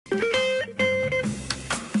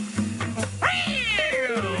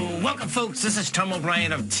folks? This is Tom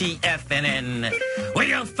O'Brien of TFNN. We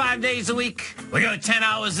go 5 days a week. We go 10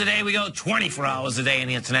 hours a day. We go 24 hours a day on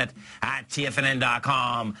the internet at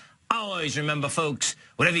TFNN.com. Always remember, folks,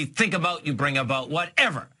 whatever you think about, you bring about.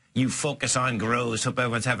 Whatever you focus on grows. Hope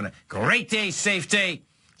everyone's having a great day, safe day.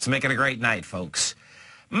 Let's make it a great night, folks.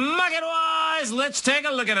 Market-wise, let's take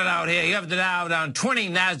a look at it out here. You have the Dow down 20,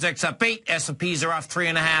 Nasdaq's up 8, S&Ps are off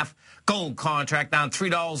 3.5. Gold contract down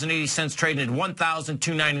 $3.80, trading at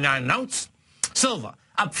 $1,299 an ounce. Silver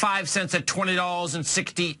up 5 cents at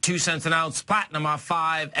 $20.62 an ounce. Platinum off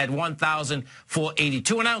 5 at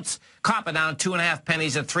 $1,482 an ounce. Copper down 2.5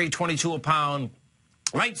 pennies at $3.22 a pound.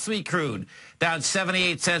 Light sweet crude down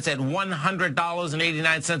 78 cents at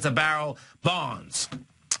 $100.89 a barrel. Bonds.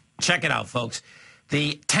 Check it out, folks.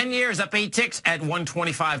 The 10 years up 8 ticks at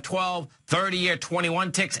 125.12. 30-year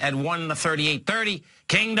 21 ticks at 138.30.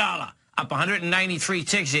 King dollar up 193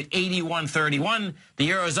 ticks at 81.31. The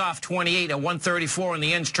euro's off 28 at 134, and the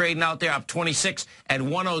yen's trading out there up 26 at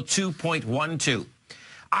 102.12.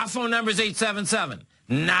 Our phone number is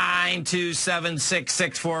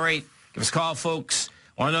 877-927-6648. Give us a call, folks.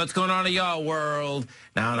 Want to know what's going on in your world.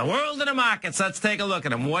 Now, in the world of the markets, let's take a look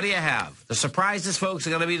at them. What do you have? The surprises, folks, are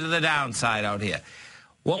going to be to the downside out here.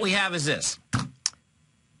 What we have is this.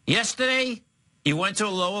 Yesterday, you went to a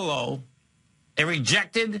lower low. It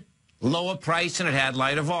rejected lower price, and it had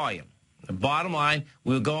lighter volume. The bottom line,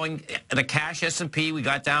 we were going, the cash S&P, we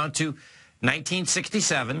got down to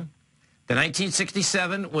 1967. The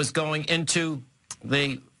 1967 was going into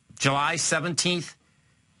the July 17th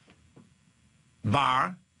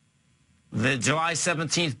bar. The July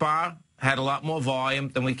 17th bar had a lot more volume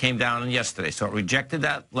than we came down on yesterday. So it rejected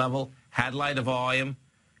that level, had lighter volume.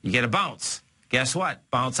 You get a bounce. Guess what?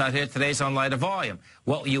 Bounce out here today's on lighter volume.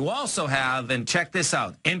 What you also have, and check this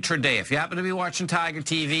out, intraday. If you happen to be watching Tiger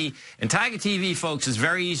TV, and Tiger TV, folks, is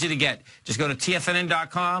very easy to get. Just go to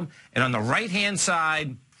TFNN.com, and on the right-hand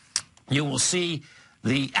side, you will see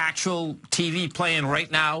the actual TV playing right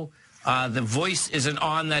now. The voice isn't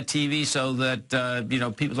on that TV, so that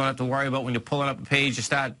people don't have to worry about when you're pulling up a page, you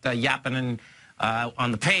start yapping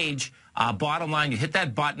on the page. Bottom line, you hit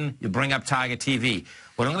that button, you bring up Tiger TV.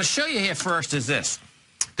 What I'm going to show you here first is this.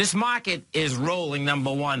 This market is rolling,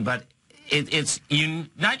 number one, but it's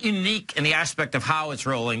not unique in the aspect of how it's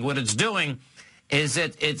rolling. What it's doing is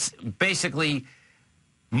that it's basically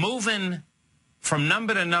moving from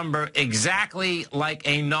number to number exactly like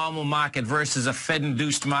a normal market versus a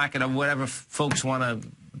Fed-induced market, or whatever folks want to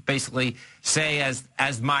basically say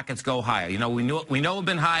as markets go higher. You know, we know we've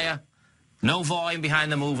been higher, no volume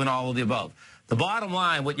behind the move, and all of the above. The bottom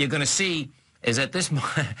line, what you're going to see is that this,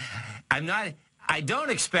 I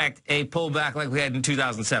don't expect a pullback like we had in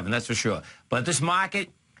 2007, that's for sure. But this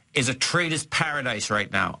market is a trader's paradise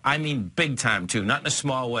right now. I mean big time, too, not in a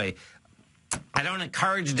small way. I don't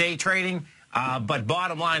encourage day trading, but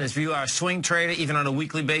bottom line is if you are a swing trader, even on a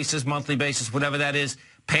weekly basis, monthly basis, whatever that is,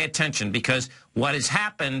 pay attention, because what has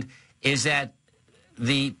happened is that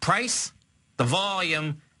the price, the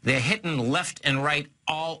volume, they're hitting left and right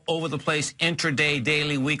all over the place, intraday,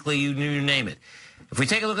 daily, weekly, you name it. If we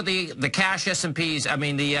take a look at the cash S&Ps,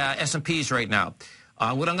 the S&Ps right now,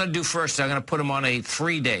 what I'm going to do first is I'm going to put them on a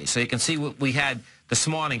 3-day, so you can see what we had this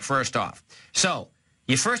morning first off. So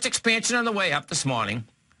your first expansion on the way up this morning,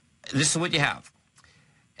 this is what you have.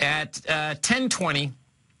 At 10:20,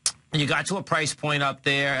 you got to a price point up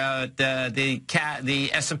there, the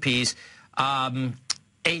S&Ps,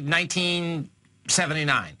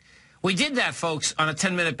 1979. We did that, folks, on a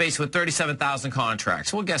 10-minute basis with 37,000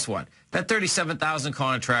 contracts. Well, guess what? That 37,000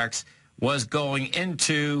 contracts was going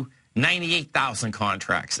into 98,000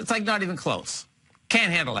 contracts. It's like not even close.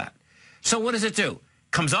 Can't handle that. So what does it do?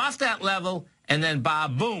 Comes off that level, and then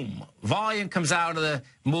boom, volume comes out of the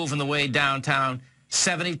move on the way downtown.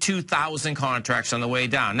 72,000 contracts on the way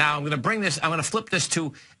down. Now I'm going to flip this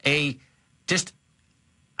to just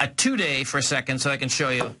a 2-day for a second so I can show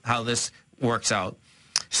you how this works out.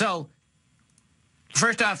 So,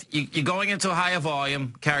 first off, you're going into a higher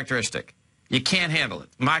volume characteristic. You can't handle it.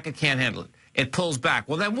 Market can't handle it. It pulls back.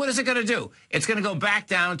 Well, then what is it going to do? It's going to go back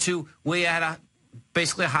down to where you had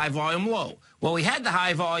basically a high volume low. Well, we had the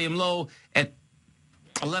high volume low at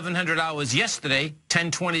 1,100 hours yesterday,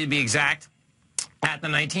 10:20 to be exact, at the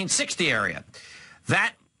 1960 area.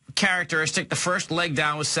 That characteristic, the first leg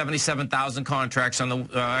down was 77,000 contracts on the,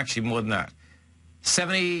 actually more than that,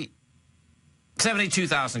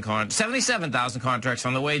 77,000 contracts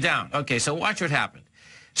on the way down. Okay, so watch what happened.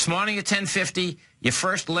 This morning at 10:50, your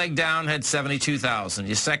first leg down had 72,000.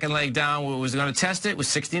 Your second leg down, what was going to test it, was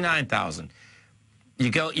 69,000. You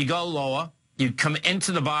go lower. You come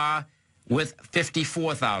into the bar with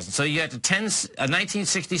 54,000. So you got to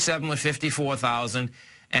 1967 with 54,000,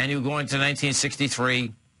 and you go into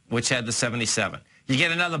 1963, which had the 77. You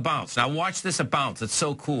get another bounce. Now watch this bounce. It's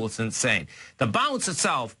so cool. It's insane. The bounce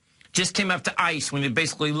itself just came up to ice when you're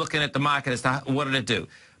basically looking at the market as to what did it do.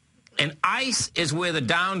 And ice is where the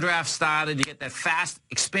downdraft started. You get that fast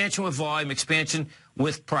expansion with volume, expansion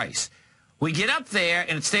with price. We get up there,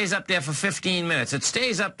 and it stays up there for 15 minutes. It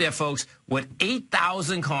stays up there, folks, with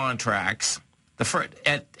 8,000 contracts.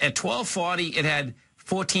 At 1240, it had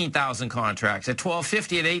 14,000 contracts. At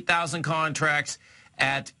 1250, it had 8,000 contracts.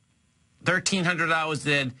 At 1,300 hours,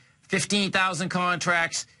 it had 15,000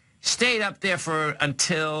 contracts. Stayed up there for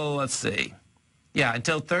until, let's see, yeah,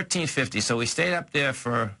 until 1350. So we stayed up there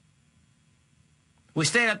for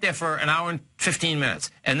an hour and 15 minutes.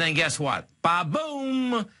 And then guess what?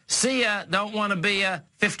 Ba-boom! See ya. Don't want to be ya.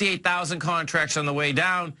 58,000 contracts on the way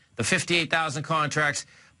down. The 58,000 contracts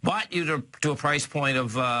bought you to a price point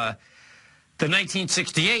of the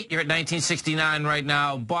 1968. You're at 1969 right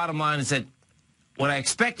now. Bottom line is that what I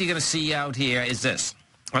expect you're going to see out here is this.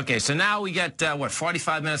 Okay, so now we got,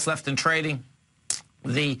 45 minutes left in trading.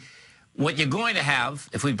 What you're going to have,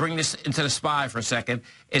 if we bring this into the SPY for a second,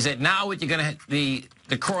 is that now what you're going to,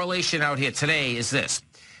 the correlation out here today is this.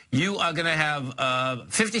 You are going to have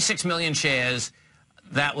 56 million shares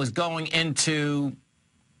that was going into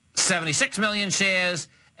 76 million shares,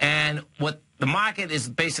 and what the market is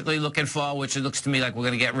basically looking for, which it looks to me like we're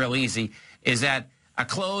going to get real easy, is that a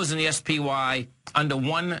close in the SPY under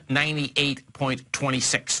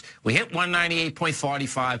 198.26. We hit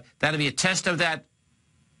 198.45. That'll be a test of that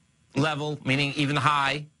level, meaning even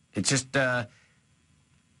high. It's just, oh,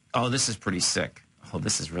 this is pretty sick. Oh,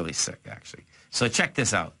 this is really sick, actually. So check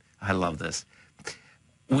this out. I love this.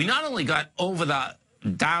 We not only got over the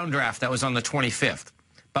downdraft that was on the 25th,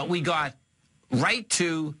 but we got right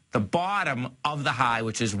to the bottom of the high,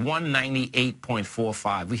 which is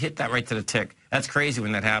 198.45. We hit that right to the tick. That's crazy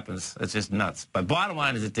when that happens. That's just nuts. But bottom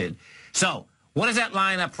line is it did. So what does that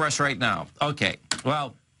line up for us right now? Okay,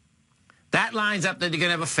 well, that lines up that you're going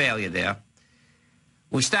to have a failure there.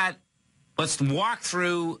 Let's walk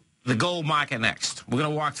through the gold market next. We're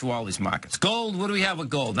going to walk through all these markets. Gold, what do we have with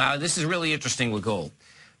gold? Now, this is really interesting with gold.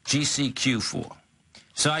 GCQ4.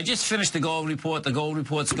 So I just finished the gold report. The gold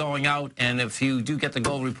report's going out, and if you do get the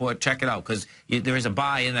gold report, check it out, because there is a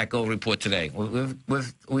buy in that gold report today.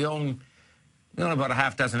 We own about a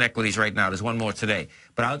half dozen equities right now. There's one more today.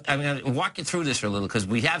 But I'm going to walk you through this for a little, because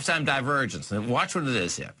we have some divergence. And watch what it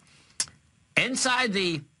is here. Inside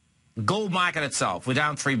the gold market itself, we're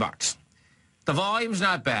down $3. The volume's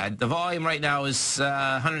not bad. The volume right now is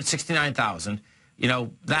 169,000. You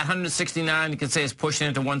know, that 169, you can say, is pushing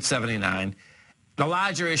into 179. The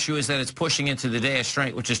larger issue is that it's pushing into the day of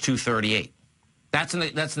strength, which is 238. That's in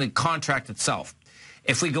the contract itself.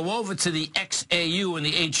 If we go over to the XAU and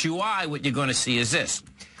the HUI, what you're going to see is this.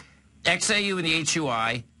 XAU and the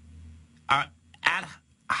HUI are at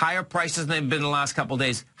higher prices than they've been in the last couple of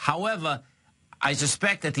days. However, I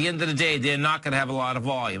suspect at the end of the day, they're not going to have a lot of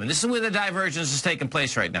volume. And this is where the divergence is taking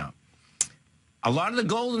place right now. A lot of the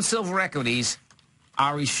gold and silver equities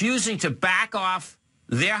are refusing to back off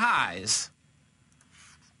their highs.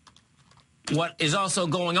 What is also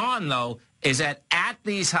going on, though, is that at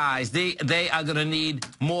these highs, they are going to need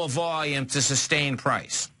more volume to sustain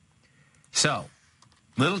price. So,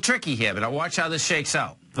 a little tricky here, but I'll watch how this shakes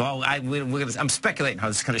out. Well, I'm speculating how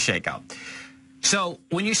this is going to shake out. So,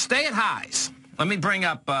 when you stay at highs, let me bring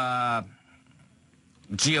up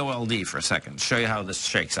GOLD for a second to show you how this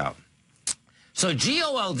shakes out. So,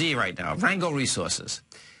 GOLD right now, Rango Resources,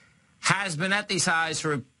 has been at these highs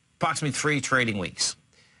for approximately 3 trading weeks.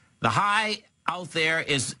 The high out there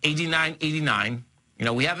is 89.89. You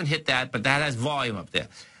know, we haven't hit that, but that has volume up there.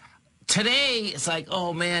 Today, it's like,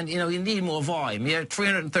 oh, man, you know, you need more volume. You have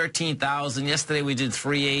 313,000. Yesterday, we did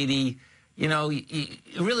 380. You know,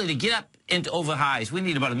 really, to get up into over highs, we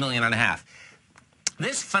need about 1.5 million.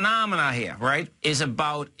 This phenomena here, right, is in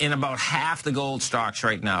about half the gold stocks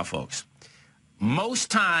right now, folks.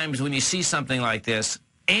 Most times when you see something like this,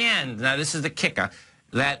 and now this is the kicker,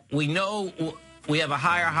 that we know we have a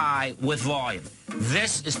higher high with volume.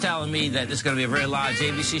 This is telling me that there's going to be a very large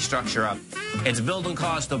ABC structure up. It's building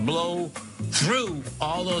costs to blow through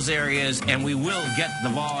all those areas, and we will get the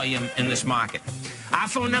volume in this market. Our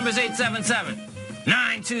phone number is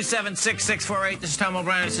 877-927-6648. This is Tom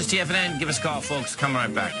O'Brien. This is TFNN. Give us a call, folks. Come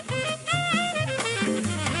right back.